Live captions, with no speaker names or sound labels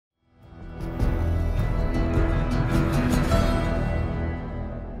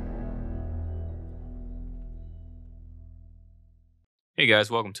Hey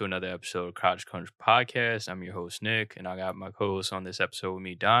guys, welcome to another episode of College Crunch Podcast. I'm your host Nick, and I got my co-host on this episode with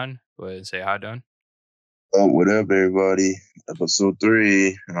me, Don. Go ahead and say hi, Don. Oh, what up, everybody? Episode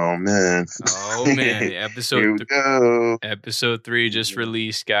 3. Oh, man. Oh man, Here we go. episode three just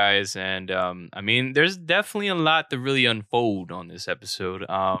released, guys, and I mean, there's definitely a lot to really unfold on this episode.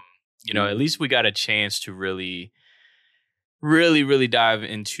 At least we got a chance to really dive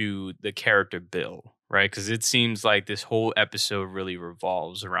into the character Bill, right? Because it seems like this whole episode really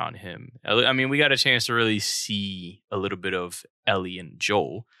revolves around him. I mean, we got a chance to really see a little bit of Ellie and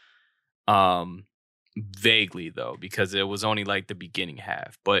Joel, um, vaguely though, because it was only like the beginning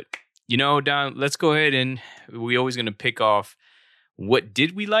half. But Don, let's go ahead and we always gonna pick off what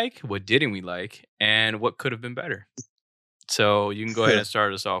did we like, what didn't we like, and what could have been better. So you can go ahead and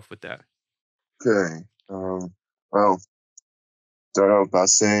start us off with that. Okay. Well, start off by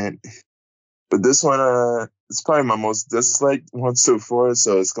saying, but this one, it's probably my most disliked one so far,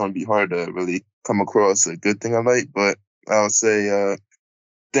 so it's going to be hard to really come across a good thing I like, but I'll say,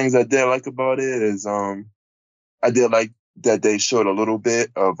 things I did like about it is, I did like that they showed a little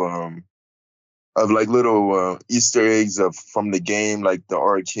bit of like little Easter eggs from the game, like the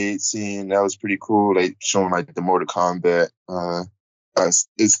arcade scene. That was pretty cool. Like showing like the Mortal Kombat.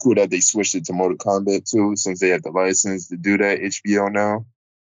 It's cool that they switched it to Mortal Kombat too, since they have the license to do that. HBO now,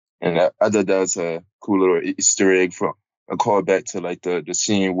 and I thought that was a cool little Easter egg for a callback to like the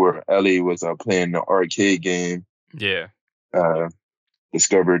scene where Ellie was playing the arcade game. Yeah. Uh,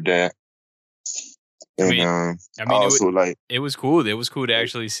 Discovered that, I and mean, also like it was cool. It was cool to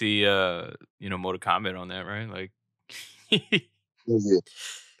actually see, Mortal Kombat on that, right? Like, yeah,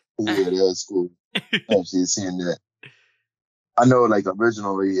 that was cool. Actually seeing that. I know, like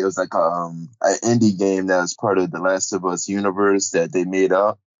originally, it was like an indie game that was part of the Last of Us universe that they made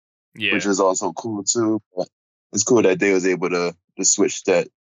up, which yeah. is also cool too. But it's cool that they was able to switch that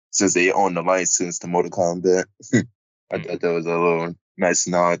since they own the license to Mortal Kombat. I thought that was a little nice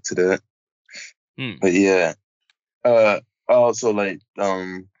nod to that. But yeah, I also like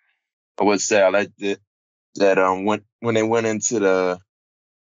I would say I liked it that when they went into the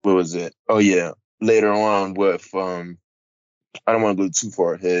what was it? Oh yeah, later on with I don't want to go too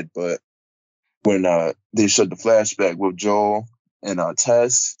far ahead, but when they showed the flashback with Joel and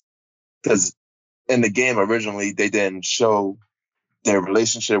Tess, because in the game originally they didn't show their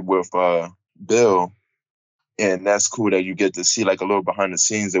relationship with Bill, and that's cool that you get to see like a little behind the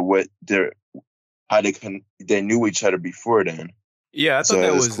scenes of what how they knew each other before then. Yeah, I thought So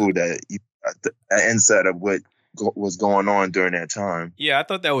that it's was cool that you got an insight of what was going on during that time. Yeah, I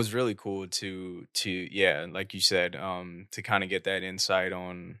thought that was really cool to like you said, to kind of get that insight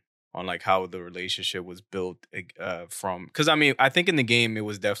on like how the relationship was built from, because I mean, I think in the game it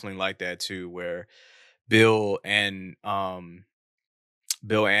was definitely like that too, where Bill and um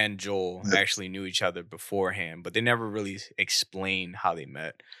Bill and Joel actually knew each other beforehand, but they never really explained how they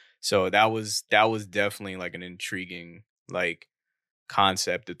met. So that was definitely like an intriguing like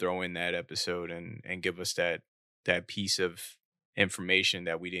concept to throw in that episode and give us that piece of information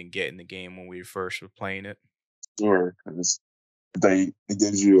that we didn't get in the game when we first were playing it. Sure, because it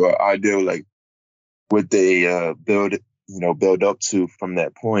gives you an idea of, like what they build up to from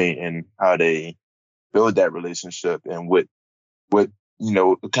that point and how they build that relationship and what what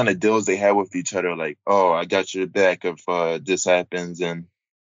kind of deals they have with each other. Like, oh, I got your back if this happens, and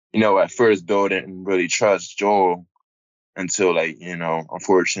at first Bill didn't really trust Joel until like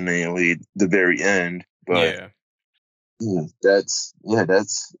unfortunately the very end. But Yeah. that's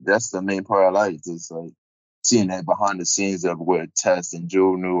the main part I like is like seeing that behind the scenes of what Tess and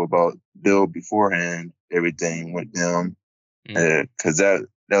Joel knew about Bill beforehand. Everything went down because that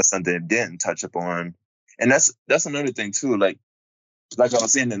was something that didn't touch upon, and that's another thing too. Like I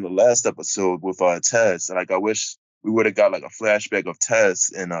was saying in the last episode with Tess, like I wish we would have got like a flashback of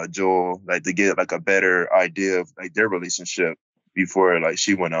Tess and Joel, like to get like a better idea of like their relationship before like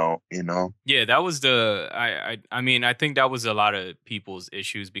she went out. Yeah, that was the I mean, I think that was a lot of people's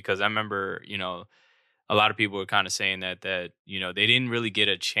issues, because I remember, a lot of people were kind of saying that they didn't really get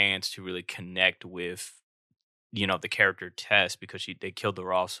a chance to really connect with the character Tess, because they killed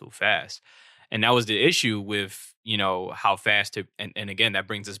her off so fast. And that was the issue with, how fast and again, that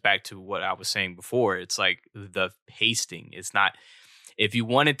brings us back to what I was saying before. It's like the pasting. It's not, if you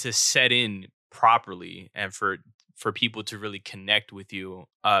wanted to set in properly and for people to really connect with you,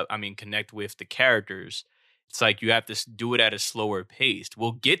 connect with the characters, it's like you have to do it at a slower pace.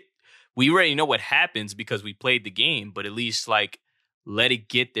 We already know what happens because we played the game, but at least like let it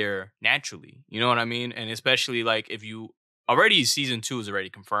get there naturally. You know what I mean? And especially like if you already season 2 is already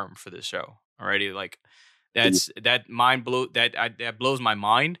confirmed for this show already. Like that blows my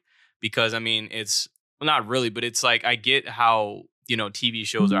mind, because I mean, it's, well, not really, but it's like, I get how, TV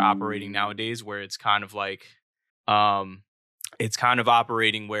shows are operating nowadays, where it's kind of like, um it's kind of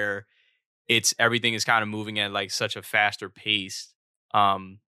operating where it's, everything is kind of moving at like such a faster pace.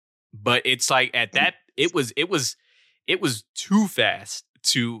 Um, but it's like, at that, it was too fast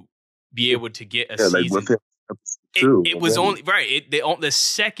to be able to get a Yeah, like season. with two It was already. only right. The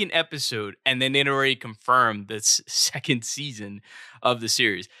second episode, and then it already confirmed the second season of the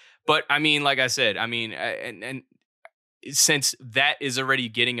series. But I mean, like I said, I mean, and since that is already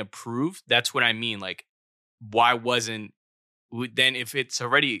getting approved, that's what I mean. Like, why wasn't, then, if it's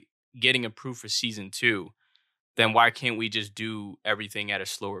already getting approved for season 2, then why can't we just do everything at a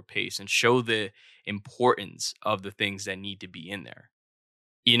slower pace and show the importance of the things that need to be in there?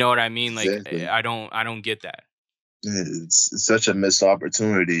 You know what I mean? Like, Exactly. I don't get that. It's such a missed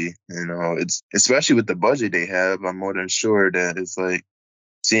opportunity, you know. It's especially with the budget they have. I'm more than sure that it's like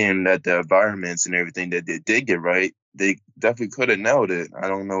seeing that the environments and everything that they did get right, they definitely could have nailed it. I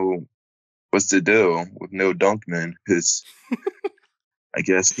don't know what's the deal with Neil Dunkman, because I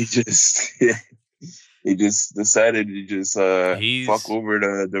guess he just decided to just fuck He's over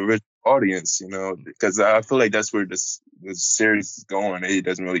the rich audience, you know, because I feel like that's where this series is going. He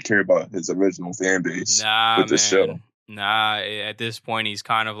doesn't really care about his original fan base Nah, with the show. man. Nah, at this point, he's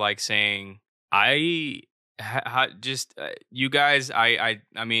kind of like saying, "I just, you guys. I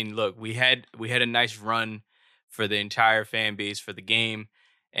mean, look, we had a nice run for the entire fan base for the game,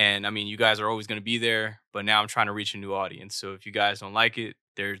 and I mean, you guys are always going to be there. But now I'm trying to reach a new audience. So if you guys don't like it,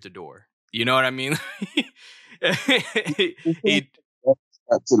 there's the door. You know what I mean?" he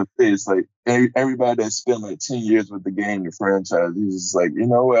Up to the face, like everybody that spent like 10 years with the game, the franchise, he's just like, you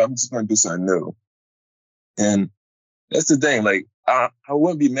know what, I'm just gonna do something new. And that's the thing. Like, I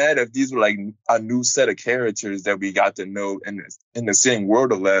wouldn't be mad if these were like a new set of characters that we got to know in the same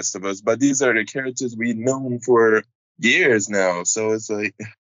world of Last of Us. But these are the characters we've known for years now. So it's like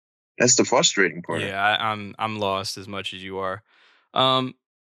that's the frustrating part. Yeah, I'm lost as much as you are. Um,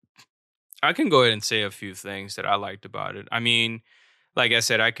 I can go ahead and say a few things that I liked about it. I mean, like I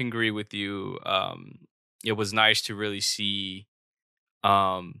said, I can agree with you. It was nice to really see,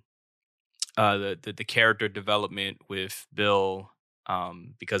 um, the character development with Bill,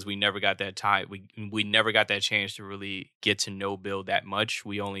 because we never got that time. We never got that chance to really get to know Bill that much.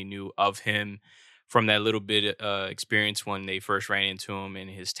 We only knew of him from that little bit experience when they first ran into him in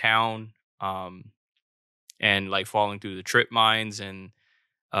his town, and like falling through the trip mines, and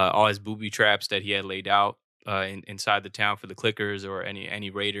all his booby traps that he had laid out inside the town for the clickers or any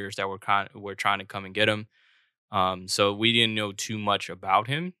raiders that were trying to come and get him. So we didn't know too much about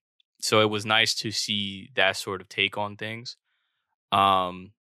him. So it was nice to see that sort of take on things.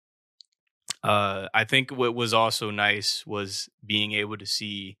 Um, I think what was also nice was being able to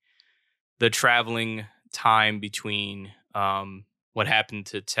see the traveling time between what happened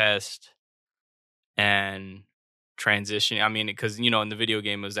to Test and transition. I mean, because in the video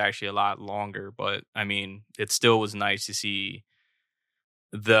game it was actually a lot longer, but I mean, it still was nice to see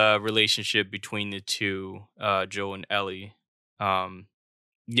the relationship between the two, Joe and Ellie, um,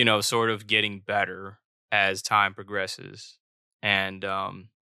 sort of getting better as time progresses. And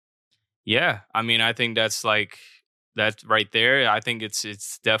yeah, I mean, I think that's right there. I think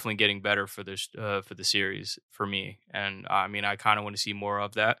it's definitely getting better for the series for me, and I mean, I kind of want to see more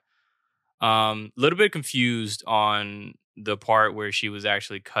of that. Little bit confused on the part where she was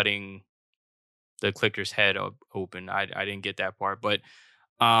actually cutting the clicker's head open. I didn't get that part,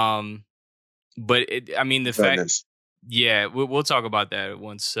 um, but I mean, the fact, Goodness. yeah, we'll talk about that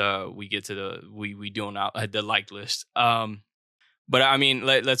once we get to we doing out the like list. But I mean,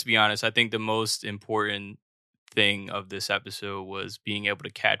 let's be honest. I think the most important thing of this episode was being able to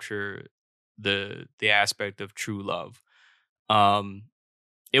capture the aspect of true love. Um,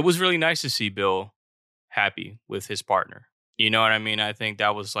 it was really nice to see Bill happy with his partner. You know what I mean? I think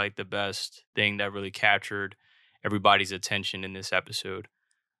that was like the best thing that really captured everybody's attention in this episode.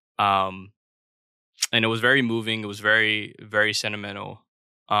 Um, and it was very moving. It was very, very sentimental.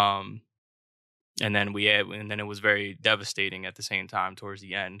 Um, and then it was very devastating at the same time towards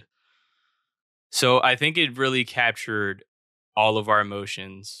the end. So I think it really captured all of our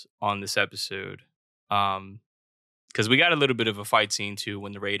emotions on this episode. Because we got a little bit of a fight scene too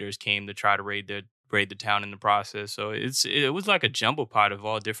when the Raiders came to try to raid the town in the process. So it was like a jumble pot of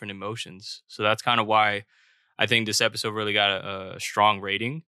all different emotions. So that's kind of why I think this episode really got a strong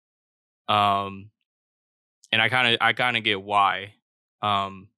rating. Um, and I kind of get why.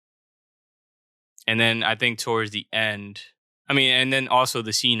 Um, and then I think towards the end, I mean, and then also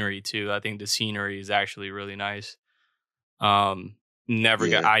the scenery too. I think the scenery is actually really nice. I never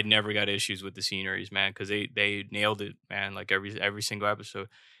got issues with the sceneries, man, because they nailed it, man. Like every single episode.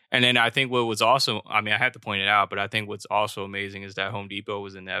 And then I think what was also, I mean, I have to point it out, but I think what's also amazing is that Home Depot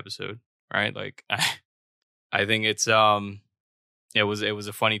was in the episode, right? Like, I think it's it was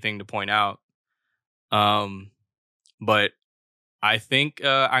a funny thing to point out. But I think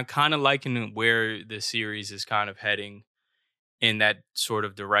I'm kind of liking where the series is kind of heading in that sort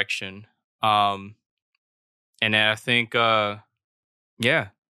of direction. And I think, yeah,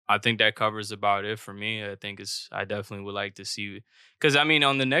 I think that covers about it for me. I definitely would like to see, because I mean,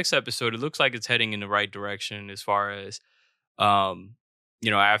 on the next episode, it looks like it's heading in the right direction as far as,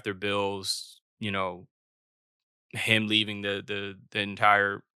 after Bill's, him leaving the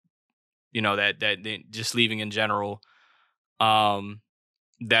entire, just leaving in general.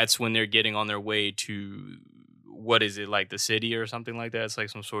 That's when they're getting on their way to, what is it, like the city or something like that? It's like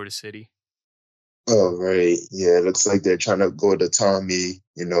some sort of city. Oh, right. Yeah, it looks like they're trying to go to Tommy,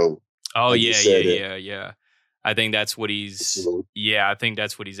 Oh, like yeah. I think that's what he's, I think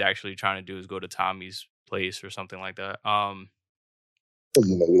that's what he's actually trying to do, is go to Tommy's place or something like that.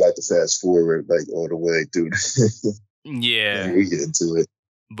 We like to fast forward like all the way through. Yeah. We get into it.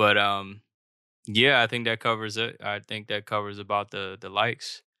 But, yeah, I think that covers it. I think that covers about the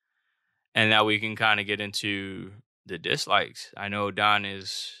likes. And now we can kind of get into the dislikes. I know Don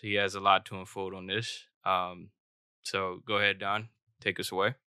he has a lot to unfold on this. So go ahead, Don. Take us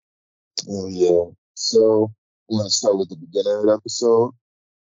away. Oh, yeah. So we want to start with the beginning of the episode.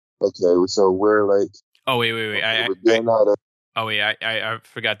 Okay, so we're like... Oh, wait. I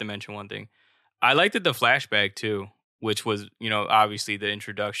forgot to mention one thing. I liked the flashback, too, which was, obviously the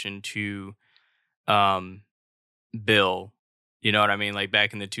introduction to Bill. You know what I mean? Like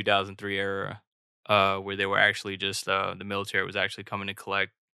back in the 2003 era, where they were actually just, the military was actually coming to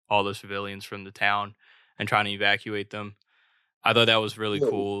collect all the civilians from the town and trying to evacuate them. I thought that was really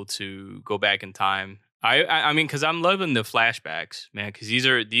cool to go back in time. I mean, because I'm loving the flashbacks, man, because these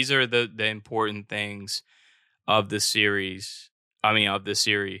are the important things of the series. I mean, of the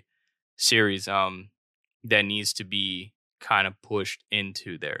series, that needs to be kind of pushed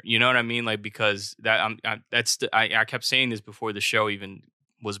into there. You know what I mean? Like, because I kept saying this before the show even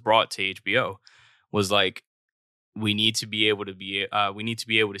was brought to HBO, was like, we need to be able to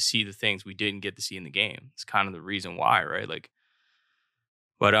see the things we didn't get to see in the game. It's kind of the reason why, right? Like,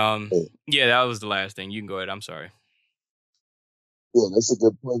 but yeah, that was the last thing. You can go ahead. I'm sorry. Yeah, that's a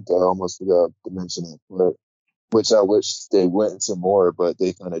good point. I almost forgot to mention that part, which I wish they went into more, but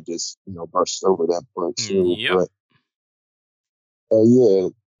they kind of just brushed over that part too. Yep. But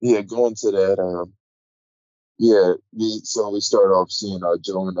going to that. So we start off seeing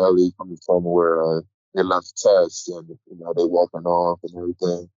Joe and Ellie coming from where they left Tess, and they walking off and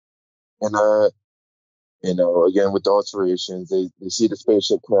everything, and again with the alterations, they see the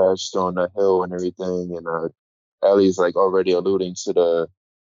spaceship crashed on the hill and everything, and Ellie's like already alluding to the.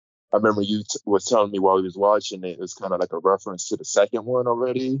 I remember you was telling me while we was watching it was kind of like a reference to the second one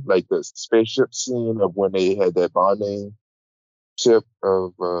already, like the spaceship scene of when they had that bonding ship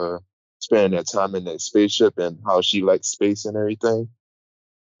of spending that time in that spaceship and how she likes space and everything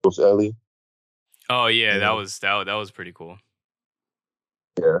with Ellie. Oh yeah, that was pretty cool.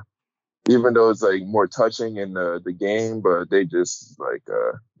 Yeah. Even though it's like more touching in the game, but they just like,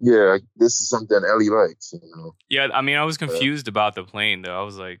 this is something Ellie likes, Yeah, I mean, I was confused about the plane though. I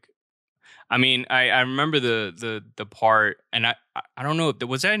was like, I mean, I remember the part, and I don't know,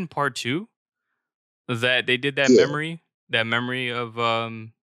 was that in part 2? That they did that memory of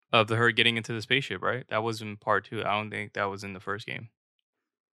her getting into the spaceship, right? That was in part 2. I don't think that was in the first game.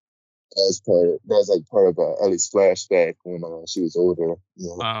 That's like part of Ellie's flashback when she was older.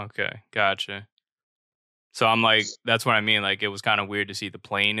 Yeah. Oh, okay, gotcha. So I'm like, that's what I mean. Like, it was kind of weird to see the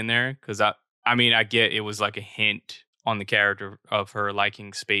plane in there, because I mean, I get it was like a hint on the character of her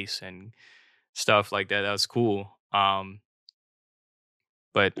liking space and stuff like that. That was cool. But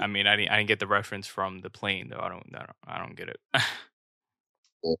I mean, I didn't get the reference from the plane though. I don't get it.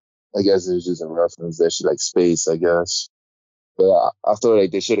 Yeah. I guess it was just a reference that she likes space, I guess. But I feel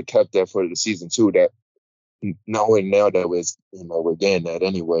like they should have kept that for the season 2. That knowing now that we're getting that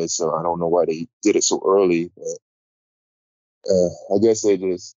anyway. So I don't know why they did it so early. But I guess they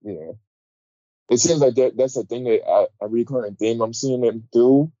just it seems like that's a thing that a recurring theme I'm seeing them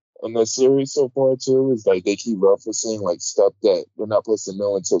do in the series so far too, is like they keep referencing like stuff that we're not supposed to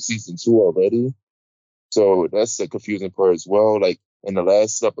know until season 2 already. So that's the confusing part as well. Like in the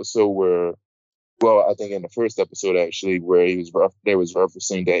last episode I think in the first episode actually, where they was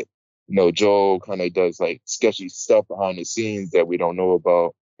referencing that Joel kind of does like sketchy stuff behind the scenes that we don't know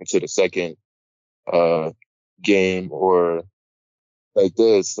about until the second game, or like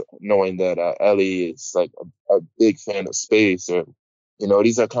this, knowing that Ellie is like a big fan of space, or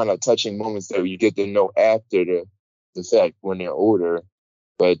these are kind of touching moments that you get to know after the fact when they're older,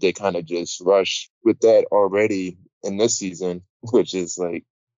 but they kind of just rush with that already in this season, which is like,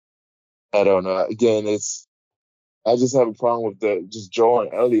 I don't know. Again, I just have a problem with just Joel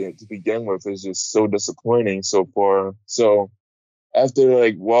and Elliot to begin with. It's just so disappointing so far. So after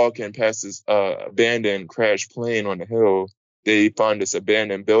like walking past this abandoned crashed plane on the hill, they found this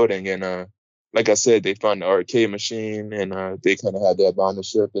abandoned building, and like I said, they found the arcade machine, and they kind of had that bond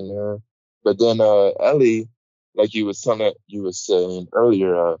ship in there. But then Ellie, like you was saying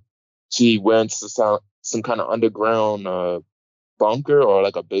earlier, she went to some kind of underground bunker or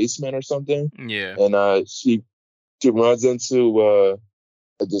like a basement or something. Yeah. And she runs into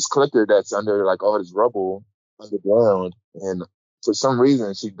this clicker that's under like all this rubble underground, and for some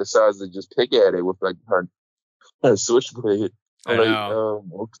reason she decides to just pick at it with like her switchblade. I'm I like, know.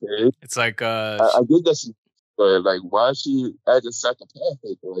 okay. It's like I get that she, but like, why is she acting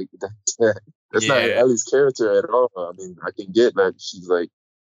psychopathic? Like that's not yeah. Ellie's character at all. I mean, I can get that she's like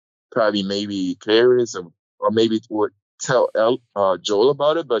probably maybe curious, or maybe would tell Joel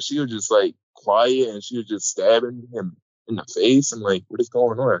about it, but she was just like quiet, and she was just stabbing him in the face. I'm like, what is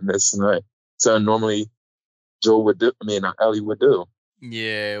going on? That's not something normally Joel would do. I mean, Ellie would do.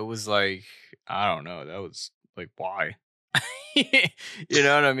 Yeah, it was like, I don't know. That was like, why? You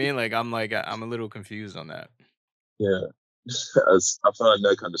know what I mean? Like, I'm a little confused on that. Yeah, I found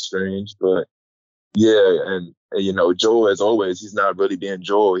that kind of strange, but yeah, and Joel, as always, he's not really being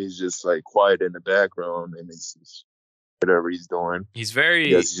Joel. He's just like quiet in the background, and he's just whatever he's doing. He's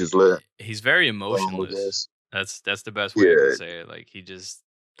very, Yes, he just let. he's very emotionless. That's the best way I Yeah, can say it. Like, he just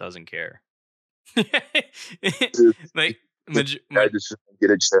doesn't care. Like, I just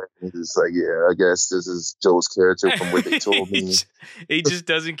get a check, and it's like, yeah, I guess this is Joel's character from what they told me. He just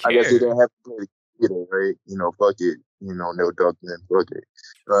doesn't care. I guess he didn't have to play the computer, right? Fuck it. Neil Druckmann, fuck it.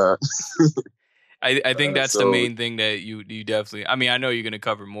 I think that's the main thing that you definitely. I mean, I know you're gonna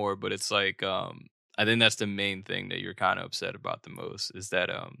cover more, but it's like I think that's the main thing that you're kind of upset about the most is that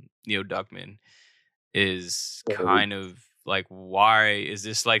Neil Druckmann is kind of like, why is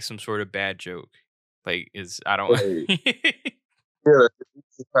this like some sort of bad joke? Like, I don't. Yeah,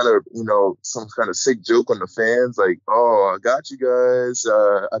 it's kind of some kind of sick joke on the fans, like, oh, I got you guys.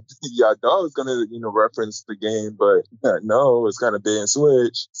 I thought I was gonna reference the game, but no, it's kind of bait and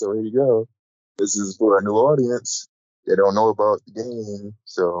switch. So here you go. This is for a new audience. They don't know about the game,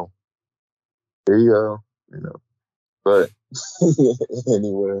 so there you go. But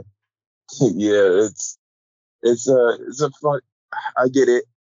anyway, yeah, it's a fun. I get it.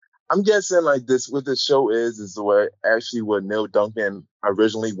 I'm guessing like this, what this show is what Neil Druckmann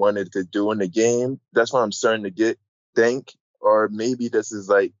originally wanted to do in the game. That's what I'm starting to think, or maybe this is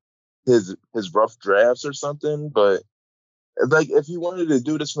like his rough drafts or something. But like, if you wanted to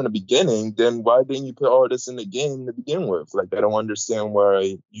do this from the beginning, then why didn't you put all this in the game to begin with? Like, I don't understand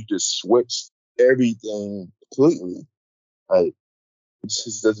why you just switched everything completely. Like, it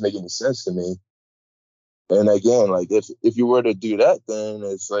just doesn't make any sense to me. And again, like, if you were to do that, then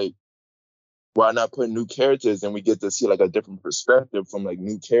it's like, why not put new characters and we get to see like a different perspective from like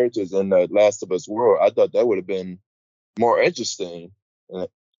new characters in the Last of Us world? I thought that would have been more interesting, and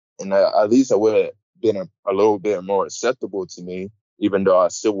at least I would have been a little bit more acceptable to me, even though I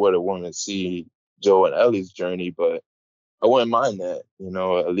still would have wanted to see Joe and Ellie's journey. But I wouldn't mind that,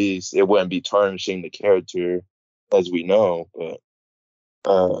 at least it wouldn't be tarnishing the character as we know. But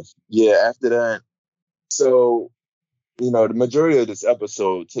yeah, after that, so the majority of this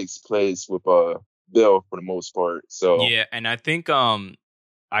episode takes place with Bill for the most part. So yeah, and I think that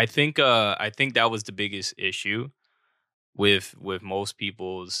was the biggest issue with most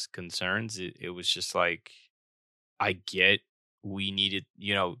people's concerns. It was just like, I get we needed,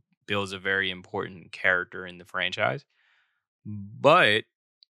 Bill's a very important character in the franchise, but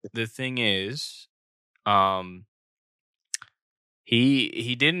the thing is,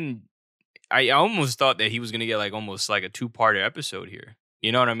 he didn't. I almost thought that he was gonna get like almost like a 2-part episode here.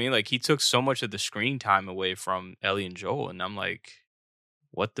 You know what I mean? Like, he took so much of the screen time away from Ellie and Joel, and I'm like,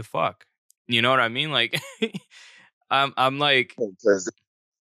 what the fuck? You know what I mean? Like, I'm like, because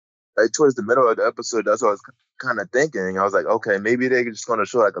like towards the middle of the episode, that's what I was kind of thinking. I was like, okay, maybe they're just going to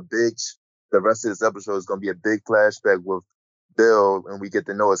show like the rest of this episode is going to be a big flashback with Bill, and we get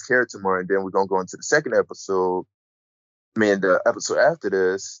to know his character more, and then we're going to go into the second episode, the episode after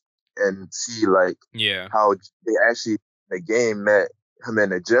this, and see like yeah, how they actually the game met him in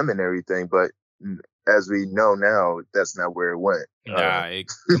the gym and everything, but as we know now, that's not where it went. Nah,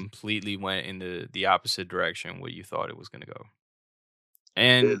 it completely went in the opposite direction where you thought it was going to go.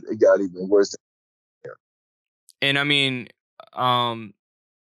 And it got even worse. And I mean, look,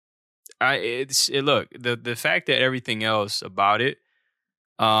 the fact that everything else about it,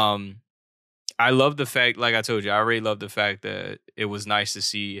 I love the fact, like I told you, I already love the fact that it was nice to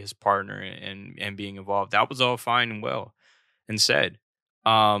see his partner and being involved. That was all fine and well and said.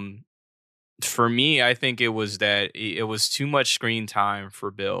 For me, I think it was that it was too much screen time for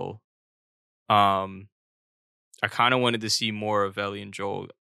Bill. I kind of wanted to see more of Ellie and Joel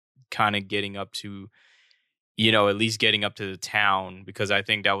kind of getting up to, at least getting up to the town, because I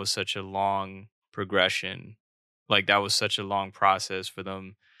think that was such a long progression. Like, that was such a long process for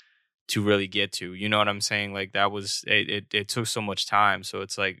them to really get to. You know what I'm saying? Like, that was, it took so much time. So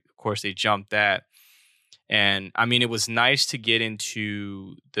it's like, of course, they jumped that. And I mean, it was nice to get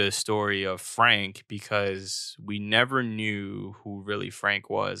into the story of Frank, because we never knew who really Frank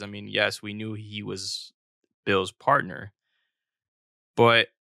was. I mean, yes, we knew he was Bill's partner, but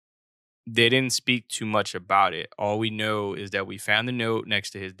they didn't speak too much about it. All we know is that we found the note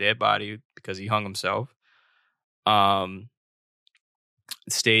next to his dead body because he hung himself,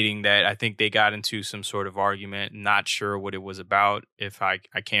 stating that I think they got into some sort of argument. Not sure what it was about. If I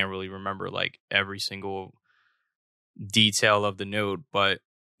can't really remember like every single detail of the note, but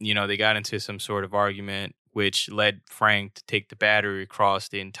they got into some sort of argument, which led Frank to take the battery across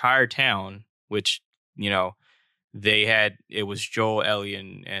the entire town, which, it was Joel, Ellie,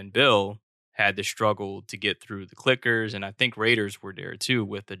 and Bill had the struggle to get through the clickers. And I think Raiders were there too,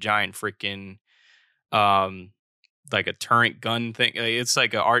 with the giant freaking, like a turret gun thing. It's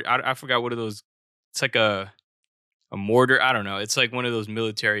like I forgot what are those. It's like a mortar. I don't know. It's like one of those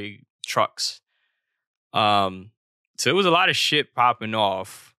military trucks. So it was a lot of shit popping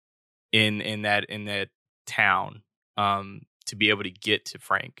off in that town, to be able to get to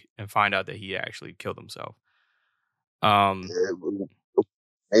Frank and find out that he actually killed himself. It was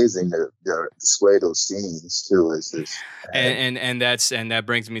amazing to display those scenes too. It's just, and that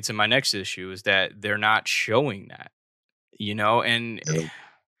brings me to my next issue, is that they're not showing that, and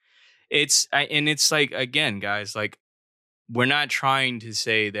it's like, again, guys, like, we're not trying to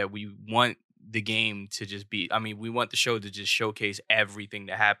say that we want the game to just be, I mean, we want the show to just showcase everything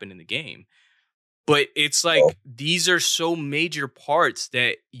that happened in the game. But it's like, these are so major parts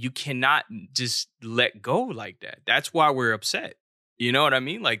that you cannot just let go like that. That's why we're upset. You know what I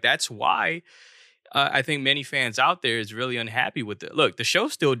mean? Like, that's why I think many fans out there is really unhappy with it. Look, the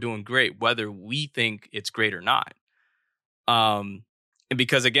show's still doing great, whether we think it's great or not. And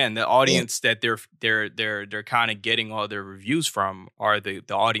because, again, the audience that they're kind of getting all their reviews from are the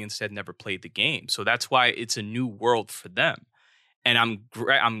audience that never played the game. So that's why it's a new world for them. And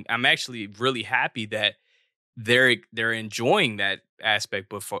I'm actually really happy that they're enjoying that aspect.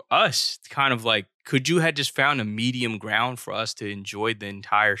 But for us, kind of like, could you have just found a medium ground for us to enjoy the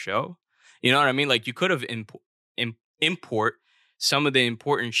entire show? You know what I mean? Like, you could have import some of the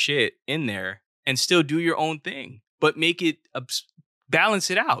important shit in there and still do your own thing, but make it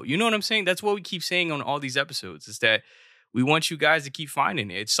balance it out. You know what I'm saying? That's what we keep saying on all these episodes, is that we want you guys to keep finding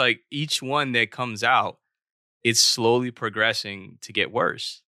it. It's like each one that comes out, it's slowly progressing to get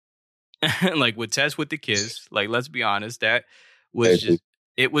worse. Like with Test with the Kiss, like, let's be honest, that was just,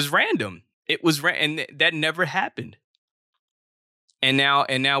 it was random. It was and that never happened. And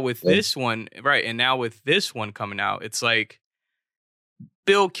now with this one, right? And now with this one coming out, it's like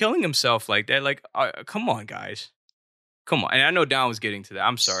Bill killing himself like that. Like, come on, guys, come on. And I know Don was getting to that.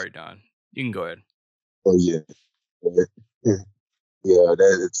 I'm sorry, Don. You can go ahead. Oh yeah. Yeah,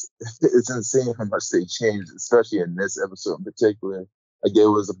 it's insane how much they changed, especially in this episode in particular. Like,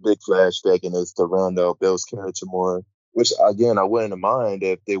 there was a big flashback in this to round out Bill's character more, which, again, I wouldn't mind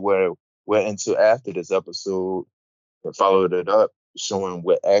if they went into after this episode and followed it up, showing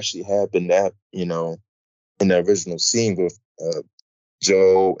what actually happened in the original scene with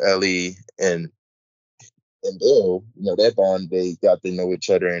Joe, Ellie, and Bill. That bond, they got to know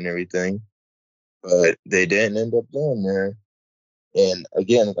each other and everything, but they didn't end up doing there. And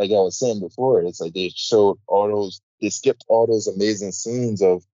again, like I was saying before, it's like they skipped all those amazing scenes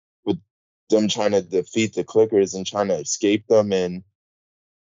with them trying to defeat the clickers and trying to escape them, and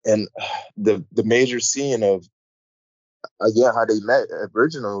the major scene of, again, how they met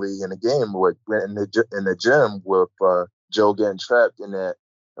originally in the game, in the gym with Joe getting trapped in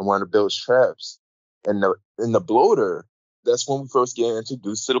one of Bill's traps, and in the bloater. That's when we first get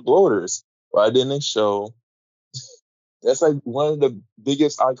introduced to the bloaters. Why didn't they show? That's like one of the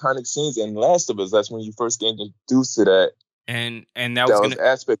biggest iconic scenes in Last of Us. That's when you first get introduced to that And that was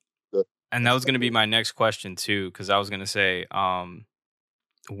aspect. And that was gonna be my next question too, because I was gonna say,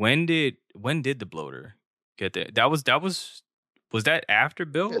 when did the bloater get there? Was that after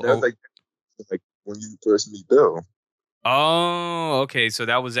Bill? Yeah, that was like when you first meet Bill. Oh, okay. So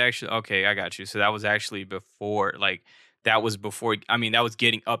that was actually okay. I got you. So that was actually before, like that was before. I mean, that was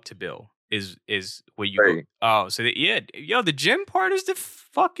getting up to Bill. Is where you Right. go? Oh, so yeah, yo, the gym part is the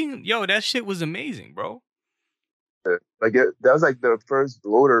fucking yo. That shit was amazing, bro. Like that was like the first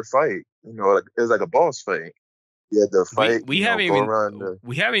bloater fight. You know, like it was like a boss fight. You had the fight. We haven't go even around the.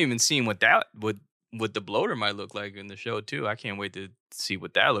 we haven't even seen what what the bloater might look like in the show too. I can't wait to see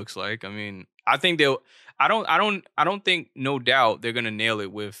what that looks like. I mean, I think they'll. I don't think, no doubt, they're gonna nail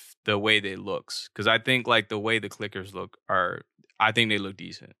it with the way they looks, because I think like the way the clickers look are. I think they look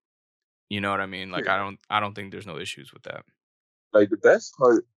decent. You know what I mean? Like Yeah. I don't think there's no issues with that. Like the best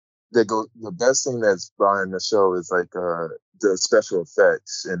part the best thing that's behind the show is like the special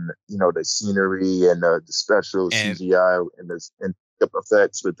effects and the scenery and the special And CGI and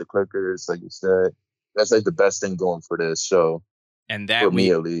effects with the clickers, like you said. That's like the best thing going for this show. and that For me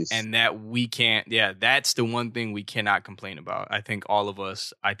we at least. and that we can't, yeah, that's the one thing we cannot complain about. I think all of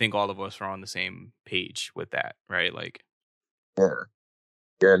us are on the same page with that, right? Like, Yeah.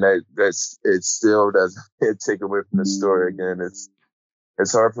 Yeah, and that's it still doesn't take away from the story again. It's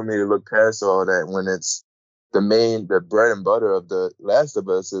hard for me to look past all that when it's the bread and butter of The Last of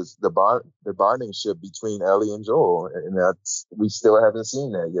Us is the bonding ship between Ellie and Joel, and we still haven't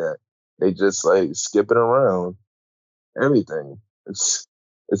seen that yet. They just like skipping around everything. It's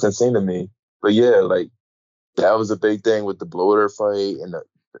insane to me. But yeah, like that was a big thing with the bloater fight and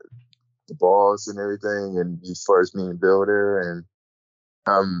the boss and everything, and you first meeting Builder, and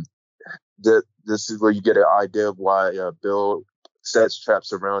um, this is where you get an idea of why Bill sets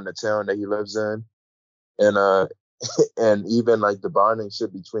traps around the town that he lives in, and and even like the bonding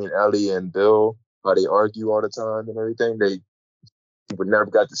ship between Ellie and Bill, how they argue all the time and everything. They would never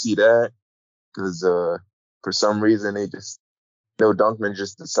got to see that because for some reason Neil Dunkman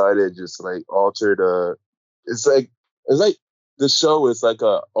just decided just like altered. It's like the show is like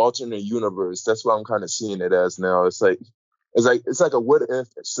a alternate universe. That's what I'm kind of seeing it as now. It's like a what if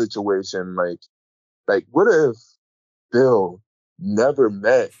situation. Like what if Bill never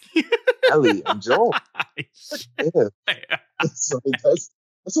met Ellie and Joel? Yeah. It's like, that's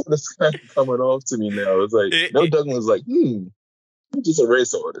what it's kind of coming off to me now. It's like Neil Dunkman was like, just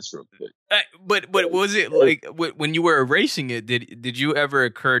erase all this real quick. But was it like when you were erasing it? Did you ever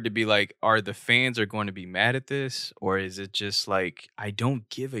occur to be like, are the fans are going to be mad at this, or is it just like I don't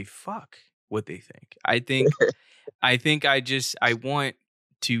give a fuck what they think? I think I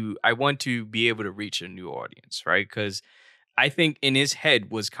want to be able to reach a new audience, right? Because I think in his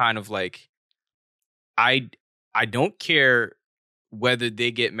head was kind of like, I don't care whether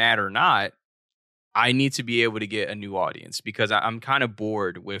they get mad or not. I need to be able to get a new audience because I'm kind of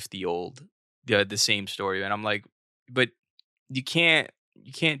bored with the same story, and I'm like, but you can't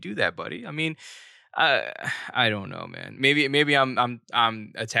do that, buddy. I mean, I don't know, man. Maybe I'm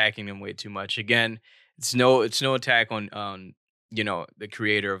attacking him way too much. Again, it's no attack on the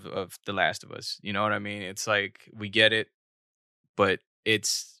creator of The Last of Us. You know what I mean? It's like we get it, but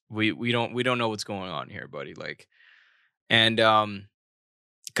it's we don't know what's going on here, buddy. Like, and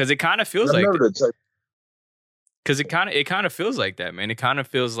because it kind of feels like. Because it kind of feels like that, man. It kind of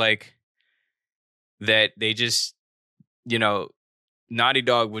feels like that they just, Naughty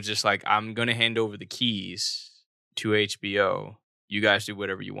Dog was just like, I'm gonna hand over the keys to HBO. You guys do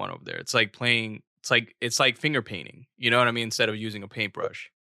whatever you want over there. It's like playing. It's like finger painting. You know what I mean? Instead of using a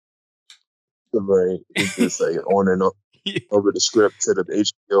paintbrush. Right. It's just like on and on over the script to the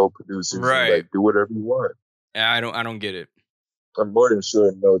HBO producers. Right. And like do whatever you want. I don't get it. I'm more than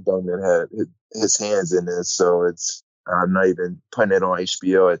sure Neil Dunkman had his hands in this, so I'm not even putting it on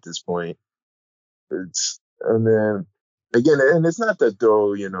HBO at this point. And then again, and it's not to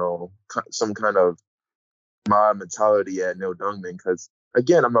throw some kind of mob mentality at Neil Dunkman, because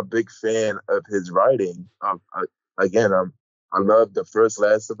again, I'm a big fan of his writing. I love the first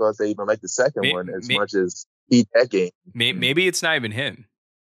Last of Us. I even like the second one as much as that game. Maybe it's not even him.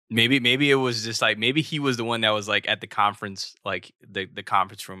 Maybe it was just like, maybe he was the one that was like at the conference, like the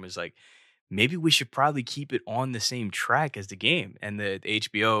conference room is like, maybe we should probably keep it on the same track as the game. And the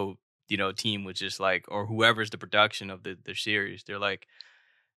HBO, team was just like, or whoever's the production of the series, they're like,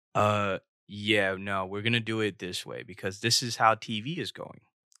 yeah, no, we're going to do it this way because this is how TV is going.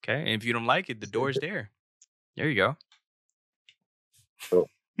 Okay. And if you don't like it, the door's there. There you go. So,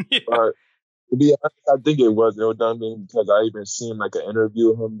 yeah. To be honest, I think it was ill done because I even seen like an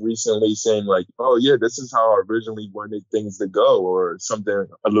interview of him recently saying like, "Oh yeah, this is how I originally wanted things to go," or something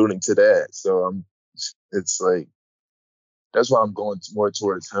alluding to that. So it's like that's why I'm going more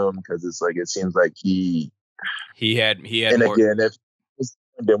towards him because it's like it seems like he had and more. again, if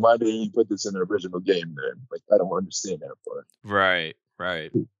then why didn't you put this in the original game then? Like I don't understand that part. Right.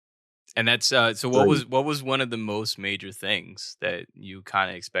 And that's so what was one of the most major things that you kind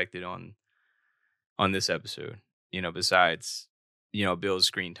of expected on this episode, besides, Bill's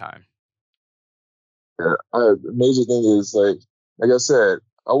screen time? Yeah, the major thing is like I said,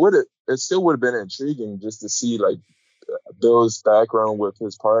 it still would have been intriguing just to see like Bill's background with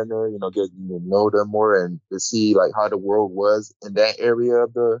his partner, getting to know them more and to see like how the world was in that area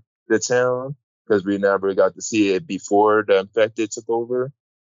of the town because we never got to see it before the infected took over.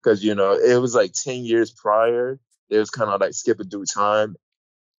 Because it was like 10 years prior. It was kind of like skipping through time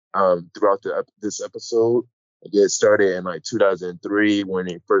throughout this episode. Like, it started in like 2003 when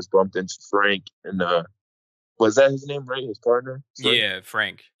he first bumped into Frank and was that his name, right? His partner, Frank? Yeah,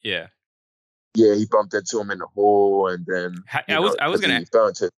 Frank. Yeah. Yeah, he bumped into him in the hole, and then I was because gonna he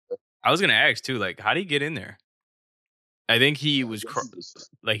found it. I was gonna ask too, like, how did he get in there? I think he was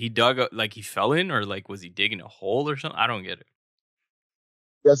like he dug up, like he fell in, or like was he digging a hole or something? I don't get it.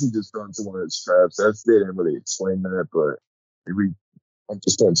 I guess he just fell into one of his traps. They didn't really explain that, but maybe I'm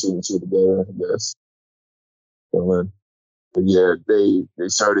just putting two and two together, I guess. But yeah, they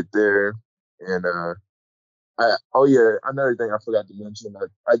started there, and oh yeah, another thing I forgot to mention,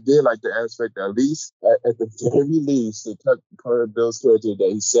 I did like the aspect at least at the very least they kept part of Bill's character that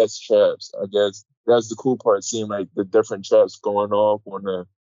he sets traps. I guess that's the cool part, seeing like the different traps going off on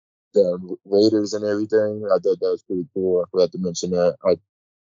the Raiders and everything. I thought that was pretty cool. I forgot to mention that.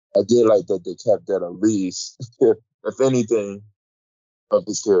 I did like that they kept that at least, if anything, of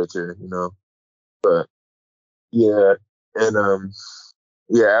his character. But yeah, and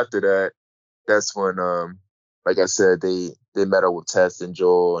yeah, after that, that's when like I said, they met up with Tess and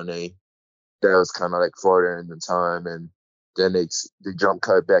Joel, and that was kind of like farther in the time, and then they jump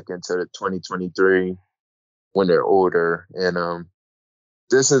cut back into the 2023 when they're older, and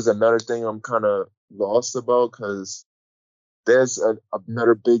this is another thing I'm kind of lost about because there's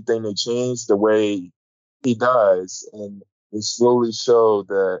another big thing they changed the way he dies, and they slowly show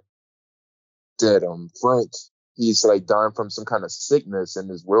that Frank, he's like dying from some kind of sickness in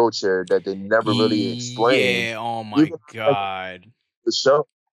his wheelchair that they never really explained. Yeah. Oh my Even like god. the show,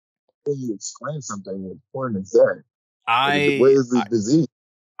 when you explain something, the point is that what I is the disease?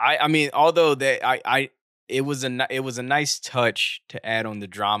 I mean, although that it was a nice touch to add on the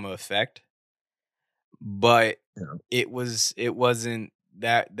drama effect, but it wasn't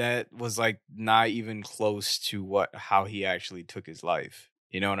that was like not even close to how he actually took his life.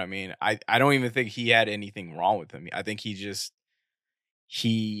 You know what I mean? I don't even think he had anything wrong with him. I think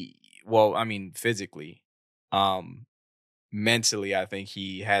well, I mean, physically, mentally, I think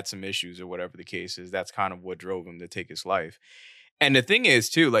he had some issues or whatever the case is. That's kind of what drove him to take his life. And the thing is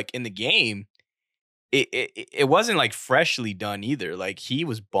too, like in the game, it wasn't like freshly done either. Like he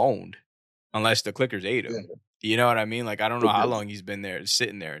was boned unless the clickers ate him. Yeah. You know what I mean? Like I don't know how long he's been there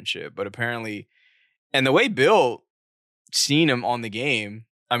sitting there and shit, but apparently, and the way Bill seen him on the game,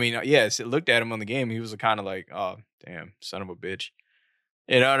 I mean, yes, it looked at him on the game. He was kind of like, oh damn, son of a bitch.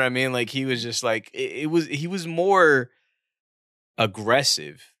 You know what I mean? Like he was just like he was more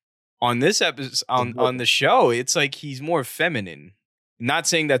aggressive on this episode on the show. It's like he's more feminine. Not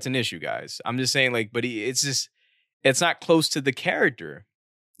saying that's an issue, guys. I'm just saying like, but it's not close to the character.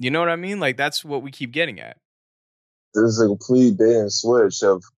 You know what I mean? Like that's what we keep getting at. There's a complete bait and switch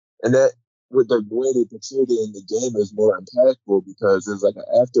and that with the way they portrayed it in the game is more impactful because there's like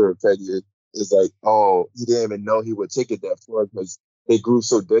an after effect. It's like, oh, he didn't even know he would take it that far because they grew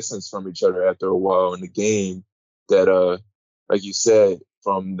so distant from each other after a while in the game that like you said,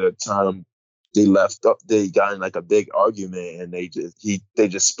 from the time they left up, they got in like a big argument and they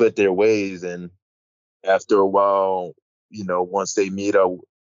just split their ways. And after a while, once they meet up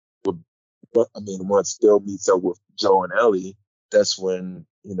with, once Bill meets up with Joe and Ellie, that's when,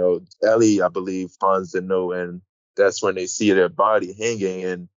 Ellie, I believe, finds the note, and that's when they see their body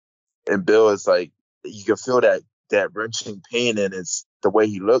hanging. And Bill is like, you can feel that wrenching pain, and it's the way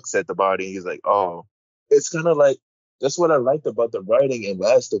he looks at the body. He's like, oh, it's kind of like, that's what I liked about the writing in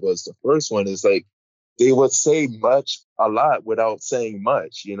Last of Us. The first one is like, they would say a lot without saying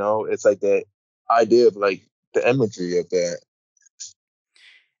much, It's like that idea of like the imagery of that.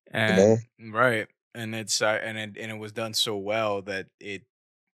 And right. And it's and it was done so well that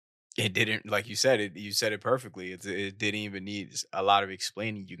It didn't, like you said it. You said it perfectly. It didn't even need a lot of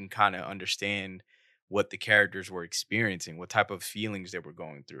explaining. You can kind of understand what the characters were experiencing, what type of feelings they were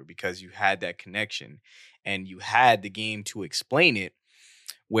going through, because you had that connection, and you had the game to explain it,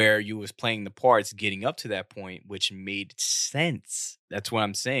 where you was playing the parts getting up to that point, which made sense. That's what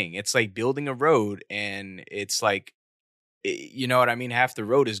I'm saying. It's like building a road, and it's like, you know what I mean? Half the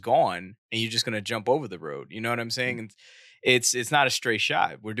road is gone, and you're just gonna jump over the road. You know what I'm saying? And it's not a straight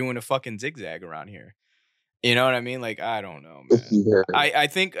shot. We're doing a fucking zigzag around here. You know what I mean? Like, I don't know, man. Yeah. I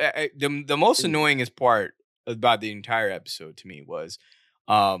think the most annoyingest part about the entire episode to me was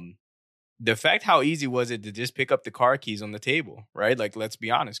um the fact how easy was it to just pick up the car keys on the table, right? Like, let's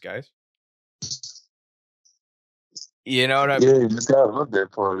be honest, guys. You know what I Yeah, you just gotta love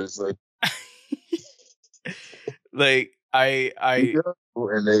that part. It's like, like you I go,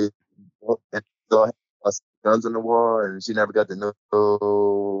 and they all have guns on the wall, and she never got to know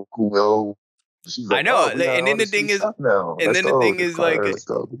who else. She's I like, "Oh, know. we got And all then the this free thing is, stuff now. and Let's then the go, thing this is like, car, let's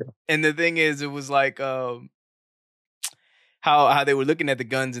go." and the thing is, it was like, how they were looking at the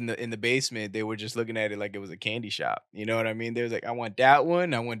guns in the basement. They were just looking at it like it was a candy shop. You know what I mean? They was like, I want that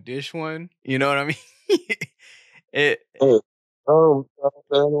one, I want this one. You know what I mean? it Hey, oh, that's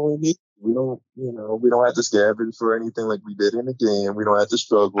all we need. We don't, we don't have to scavenge for anything like we did in the game. We don't have to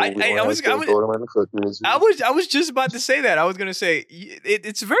struggle. We don't have I to was go around the cookies. I was just about to say that. I was gonna say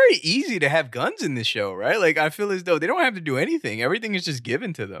it's very easy to have guns in this show, right? Like, I feel as though they don't have to do anything. Everything is just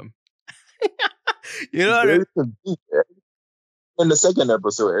given to them. You know It's what I mean? very convenient. In the second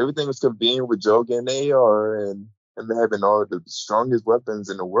episode, everything was convenient with Joe getting AR and having all the strongest weapons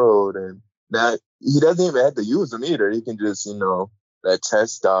in the world, and that he doesn't even have to use them either. He can just, let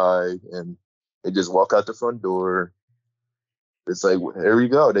Tess die and they just walk out the front door. It's like, here we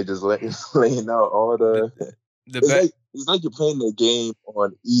go. They just laying out all The the. the It's be- like you're playing the game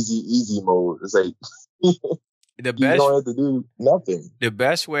on easy mode. It's like the you best don't have to do nothing. the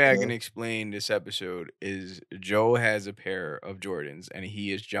best way I You can know? explain this episode is Joe has a pair of Jordans and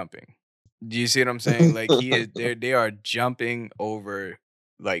he is jumping. Do you see what I'm saying? Like, they are jumping over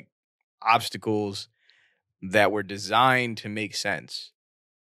like obstacles that were designed to make sense.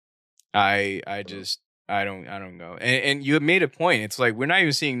 I just I don't know. And you made a point. It's like we're not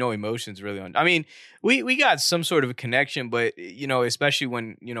even seeing no emotions really on. I mean, we got some sort of a connection, but especially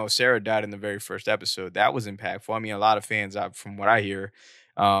when Sarah died in the very first episode, that was impactful. I mean, a lot of fans, from what I hear,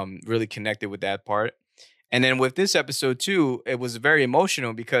 really connected with that part. And then with this episode too, it was very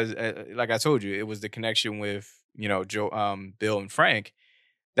emotional because, like I told you, it was the connection with Joe, Bill, and Frank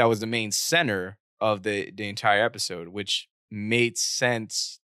that was the main center of the entire episode, which made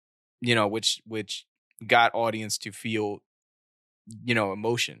sense, which got audience to feel,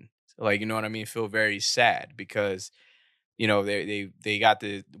 emotion. Like, you know what I mean? Feel very sad because, they got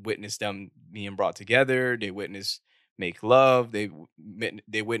to witness them being brought together. They witnessed make love. They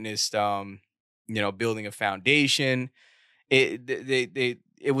witnessed, building a foundation.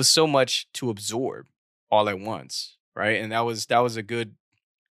 It was so much to absorb all at once. Right. And that was a good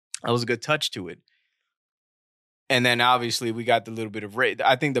touch to it. And then obviously we got the little bit of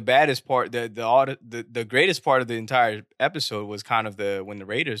I think the baddest part, the greatest part of the entire episode was kind of when the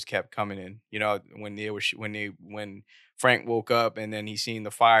Raiders kept coming in. When Frank woke up and then he seen the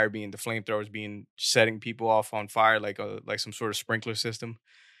flamethrowers being setting people off on fire like some sort of sprinkler system.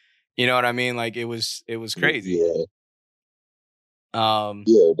 You know what I mean? Like, it was crazy. Yeah, Um,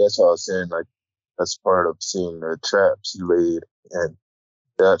 yeah. That's what I was saying. Like that's part of seeing the traps he laid, and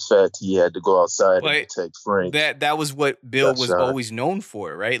that fact he had to go outside and but protect Frank. that was what Bill Got was shot. always known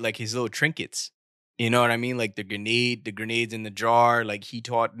for, right? Like his little trinkets. You know what I mean? Like the grenades in the jar. Like, he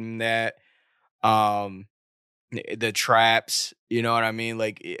taught him that. Um, the traps. You know what I mean?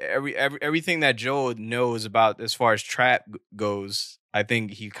 Like, everything that Joe knows about as far as trap goes, I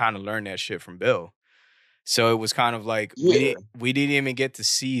think he kind of learned that shit from Bill. So it was kind of like Yeah, we didn't even get to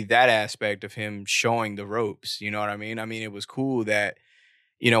see that aspect of him showing the ropes. You know what I mean? I mean, it was cool that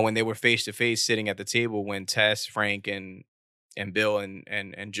when they were face to face sitting at the table, when Tess, Frank, and Bill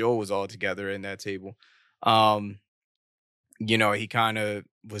and Joel was all together in that table. Um, he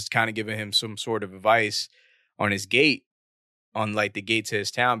was giving him some sort of advice on his gate, on like the gate to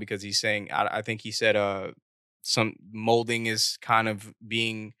his town, because he's saying, I think he said some molding is kind of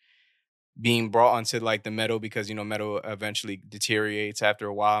being brought onto like the metal, because metal eventually deteriorates after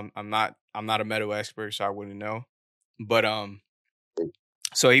a while. I'm not a metal expert, so I wouldn't know. But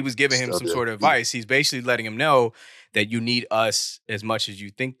so he was giving him stuff. some sort of advice. He's basically letting him know that you need us as much as you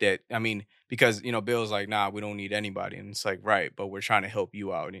think that. I mean, because Bill's like, nah, we don't need anybody, and it's like, right, but we're trying to help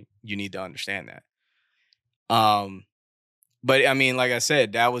you out, and you need to understand that. Um, But I mean, like I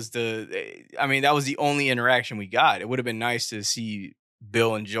said, that was the only interaction we got. It would have been nice to see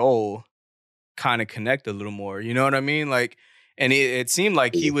Bill and Joel kind of connect a little more. You know what I mean? Like, and it seemed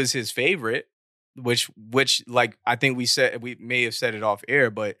like he was his favorite, which like I think we may have said it off air,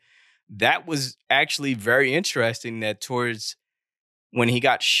 but that was actually very interesting that towards when he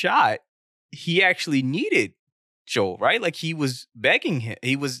got shot, he actually needed Joel, right? Like he was begging him,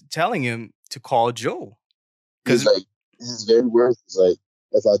 he was telling him to call Joel. Because like his very words is like,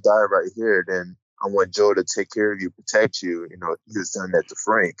 if I die right here, then I want Joel to take care of you, protect you. You know, he was done that to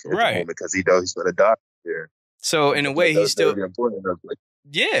Frank at the moment because he knows he's going to die here. So in a way, he still important. Like,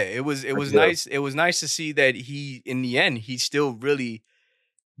 yeah, it was nice. It was nice to see that he, in the end, he still really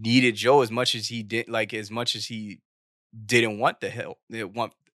needed Joel as much as he did, like as much as he didn't want the help, didn't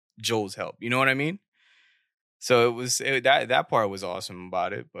want Joel's help. You know what I mean? So that part was awesome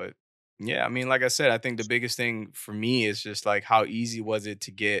about it. But yeah, I mean, like I said, I think the biggest thing for me is just like how easy was it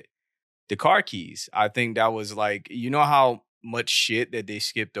to get the car keys. I think that was like, you know how much shit that they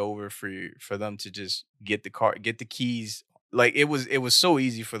skipped over for them to just get the keys. Like it was so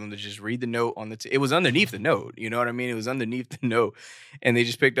easy for them to just read the note on it was underneath the note. You know what I mean? It was underneath the note, and they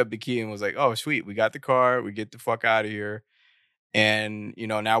just picked up the key and was like, "Oh, sweet, we got the car. We get the fuck out of here." And you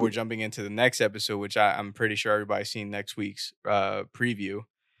know, now we're jumping into the next episode, which I'm pretty sure everybody's seen next week's preview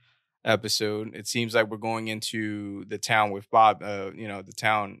episode. It seems like we're going into the town with Bob. You know, the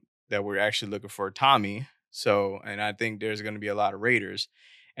town that we're actually looking for Tommy. So, and I think there's going to be a lot of Raiders,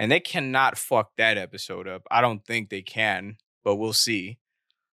 and they cannot fuck that episode up. I don't think they can, but we'll see.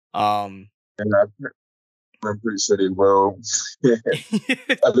 And I'm pretty sure they will.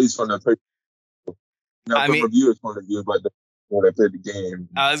 At least from the from reviewers' point of view, but when I played the game,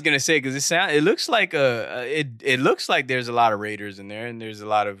 I was gonna say because it looks like it looks like there's a lot of Raiders in there, and there's a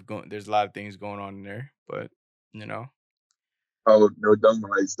lot of things going on in there, but you know. Oh, no,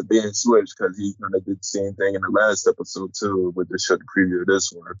 Dunmalites, the Ben switch because he kind of did the same thing in the last episode too with the short preview of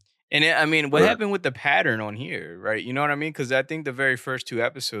this one. And what happened with the pattern on here, right? You know what I mean? Because I think the very first 2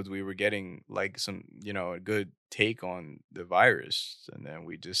 episodes we were getting like some, you know, a good take on the virus, and then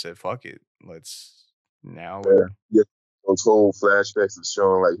we just said, "Fuck it, let's now." Yeah, those whole flashbacks of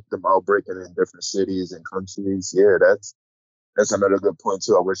showing like them outbreaking in different cities and countries. Yeah, that's another good point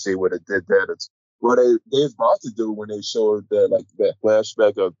too. I wish they would have did that. It's what they're about to do when they showed that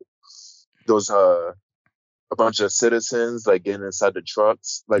flashback of those a bunch of citizens like getting inside the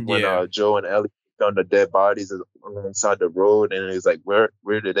trucks, like when Joe and Ellie found the dead bodies alongside the road, and it's like where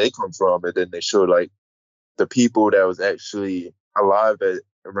did they come from? And then they showed like the people that was actually alive at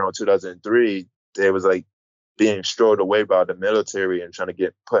around 2003. They was like being strolled away by the military and trying to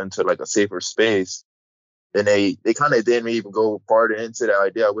get put into like a safer space. And they kind of didn't even go farther into the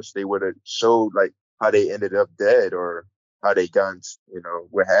idea. I wish they would have showed like how they ended up dead or how they got, you know,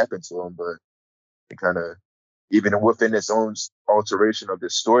 what happened to them. But they kind of, even within its own alteration of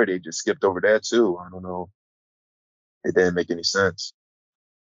this story, they just skipped over that too. I don't know. It didn't make any sense.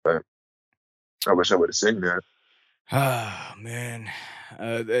 But I wish I would have seen that. Ah, man.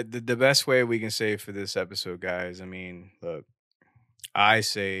 The best way we can say for this episode, guys, I mean, look, I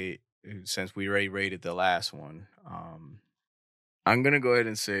say, since we already rated the last one, I'm going to go ahead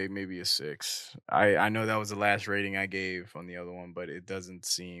and say maybe a 6. I know that was the last rating I gave on the other one, but it doesn't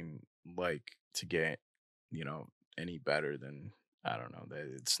seem like to get, you know, any better than, I don't know, that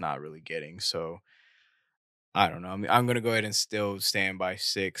it's not really getting. So I don't know. I mean, I'm going to go ahead and still stand by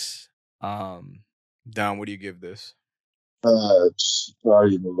 6. Don, what do you give this?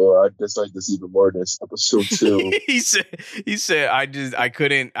 Sorry, my lord. I dislike this even more this episode too. he said,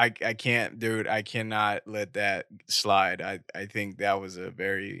 I can't, dude. I cannot let that slide. I think that was a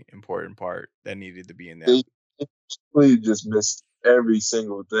very important part that needed to be in there. They really just missed every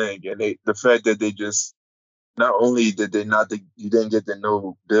single thing. And the fact that they just, not only did they not, you didn't get to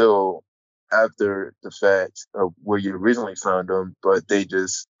know Bill after the fact of where you originally found him, but they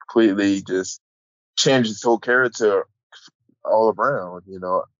just completely just changed his whole character all around, you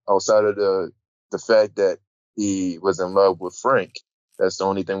know, outside of the fact that he was in love with Frank. That's the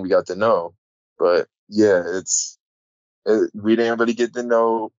only thing we got to know. But yeah, we didn't really get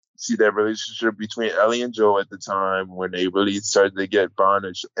to see that relationship between Ellie and Joe at the time when they really started to get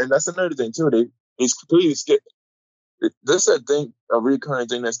bonded. And that's another thing too. They completely skipped. This a recurring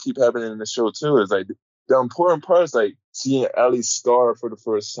thing that's keep happening in the show too, is like the important part is like seeing Ellie's scar for the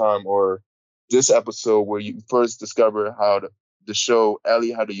first time, or this episode where you first discover how the show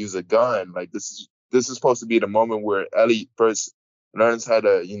Ellie how to use a gun. Like this is supposed to be the moment where Ellie first learns how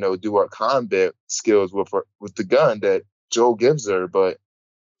to, you know, do her combat skills with the gun that Joel gives her. But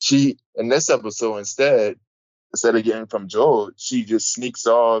she, in this episode, instead, instead of getting from Joel, she just sneaks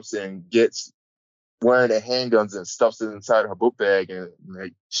off and gets wearing the handguns and stuffs it inside her book bag, and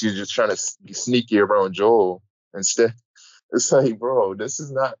like she's just trying to be sneaky around Joel. Instead, it's like, bro, this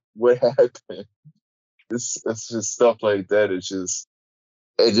is not what happened. It's just stuff like that. It just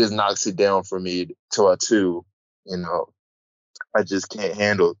knocks it down for me to a 2. You know, I just can't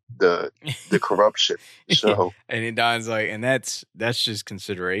handle the corruption. So, and then Don's like, and that's just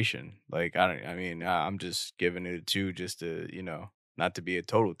consideration. Like, I'm just giving it a 2 just to, not to be a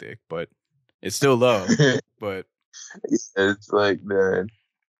total dick, but it's still love. But it's like, man,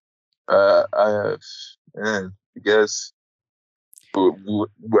 I guess.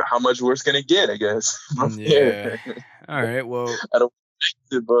 How much worse can it get? I guess. Yeah. All right. Well, I don't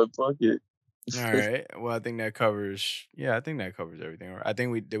think it, but fuck it. All right. Well, I think that covers. Yeah, I think that covers everything. I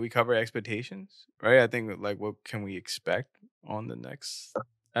think we cover expectations, right? I think like what can we expect on the next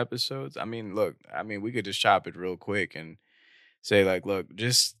episodes? I mean, look. I mean, we could just chop it real quick and say like, look,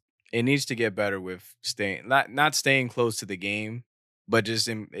 just it needs to get better with staying not staying close to the game, but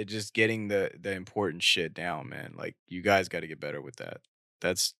just getting the important shit down, man. Like you guys got to get better with that.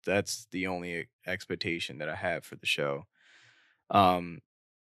 That's the only expectation that I have for the show.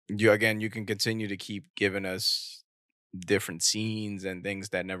 You can continue to keep giving us different scenes and things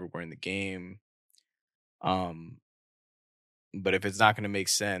that never were in the game. But if it's not going to make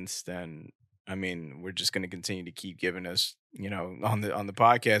sense, then I mean, we're just going to continue to keep giving us, on the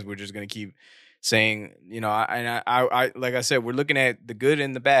podcast, we're just going to keep saying, I like I said, we're looking at the good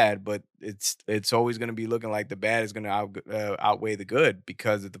and the bad, but it's always going to be looking like the bad is going to outweigh the good,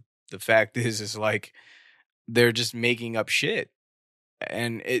 because of the fact is like they're just making up shit.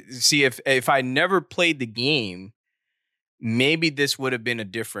 And see, if I never played the game, maybe this would have been a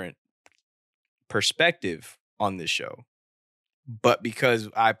different perspective on this show. But because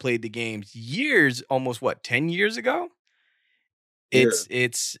I played the games almost 10 years ago,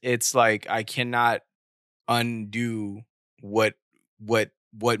 it's like I cannot undo what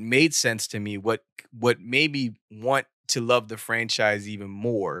made sense to me, what made me want to love the franchise even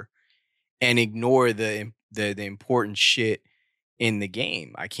more, and ignore the important shit in the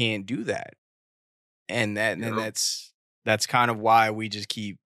game. I can't do that. And that's kind of why we just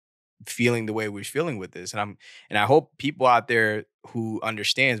keep feeling the way we're feeling with this. And I hope people out there who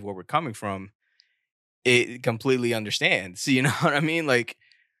understands where we're coming from, it completely understands. You know what I mean? Like,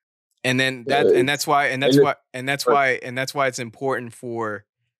 and then that's why it's important for,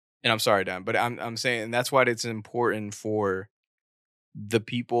 and I'm sorry, Don, but I'm saying that's why it's important for the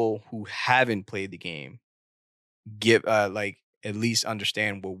people who haven't played the game, at least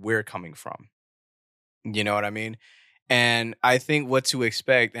understand where we're coming from. You know what I mean? And I think what to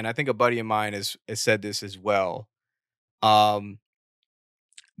expect, and I think a buddy of mine has said this as well,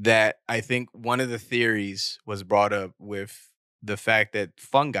 that I think one of the theories was brought up with the fact that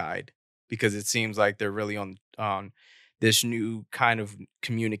Funguide, because it seems like they're really on this new kind of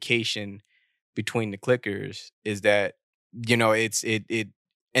communication between the clickers, is that,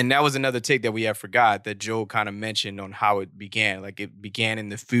 and that was another take that we have forgot, that Joel kind of mentioned on how it began. Like it began in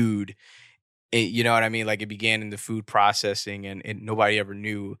the food. You know what I mean? Like it began in the food processing, and nobody ever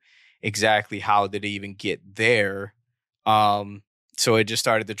knew exactly how did it even get there. So it just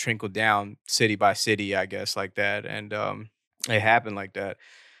started to trickle down city by city, I guess, like that. And it happened like that.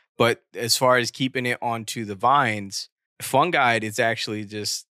 But as far as keeping it onto the vines, Funguide is actually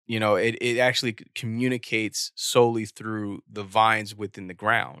just, it actually communicates solely through the vines within the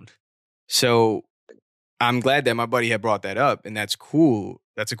ground. So I'm glad that my buddy had brought that up, and that's cool.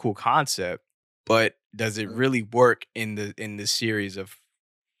 That's a cool concept. But does it really work in the series of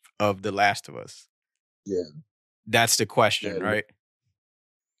The Last of Us? Yeah, that's the question, right?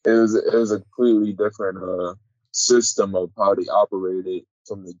 It was a completely different system of how they operated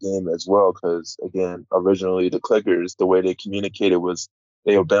from the game as well. Because again, originally the clickers, the way they communicated was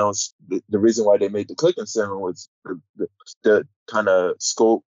they would bounce. The reason why they made the clicking sound was the kind of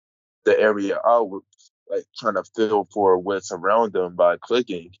scope the area out, with, like trying to feel for what's around them by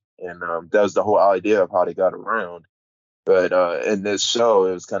clicking. And that was the whole idea of how they got around. But in this show,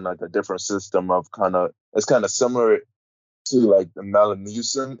 it was kind of like a different system of it's kind of similar to like the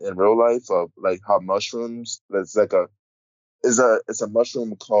Malamucin in real life, of like how mushrooms, it's a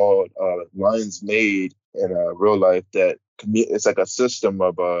mushroom called lion's mane in real life, that it's like a system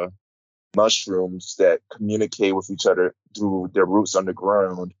of mushrooms that communicate with each other through their roots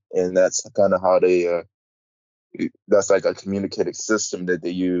underground. And that's kind of how that's like a communicative system that they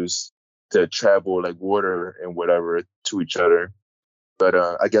use to travel like water and whatever to each other. But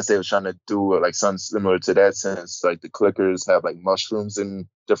I guess they were trying to do like something similar to that, since like the clickers have like mushrooms and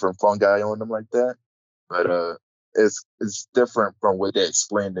different fungi on them like that. but it's different from what they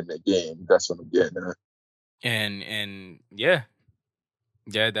explained in the game. That's what I'm getting at. And yeah,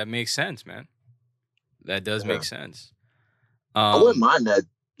 that makes sense, man. That does make sense. I wouldn't mind that,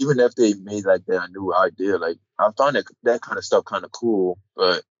 even if they made like that new idea. Like I found that kind of stuff kind of cool,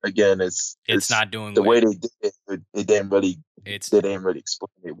 but again, it's not doing the way they did it. They didn't really explain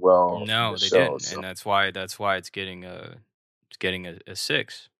it well. No, they didn't, so. And that's why it's getting a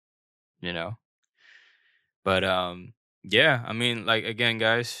 6. You know, but yeah, I mean, like, again,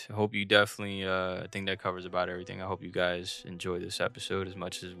 guys, I hope you definitely I think that covers about everything. I hope you guys enjoy this episode as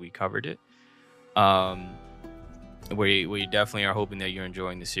much as we covered it. We definitely are hoping that you're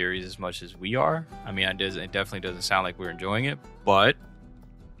enjoying the series as much as we are. I mean, it definitely doesn't sound like we're enjoying it, but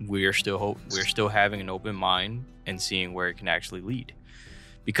we're still having an open mind and seeing where it can actually lead.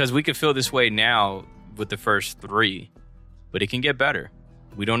 Because we could feel this way now with the first 3, but it can get better.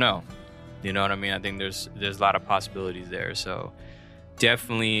 We don't know. You know what I mean? I think there's a lot of possibilities there. So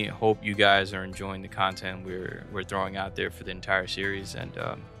definitely hope you guys are enjoying the content we're throwing out there for the entire series. And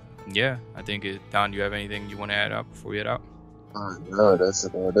yeah, I think Don, do you have anything you want to add up before we head out? No, that's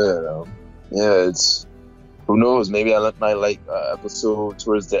about it. Yeah, it's, who knows? Maybe I might like episode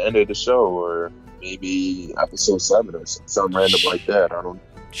towards the end of the show, or maybe episode 7 or something random like that. I don't know.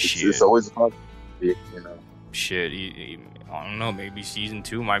 It's always a possibility, you know. Shit, I don't know. Maybe season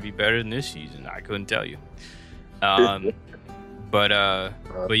 2 might be better than this season. I couldn't tell you. But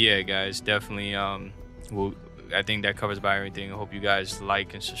yeah, guys, definitely. I think that covers about everything. I hope you guys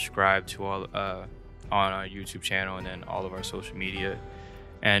like and subscribe to all on our YouTube channel and then all of our social media.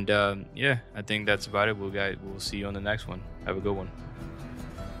 And yeah, I think that's about it. We'll see you on the next one. Have a good one.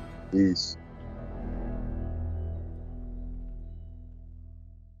 Peace.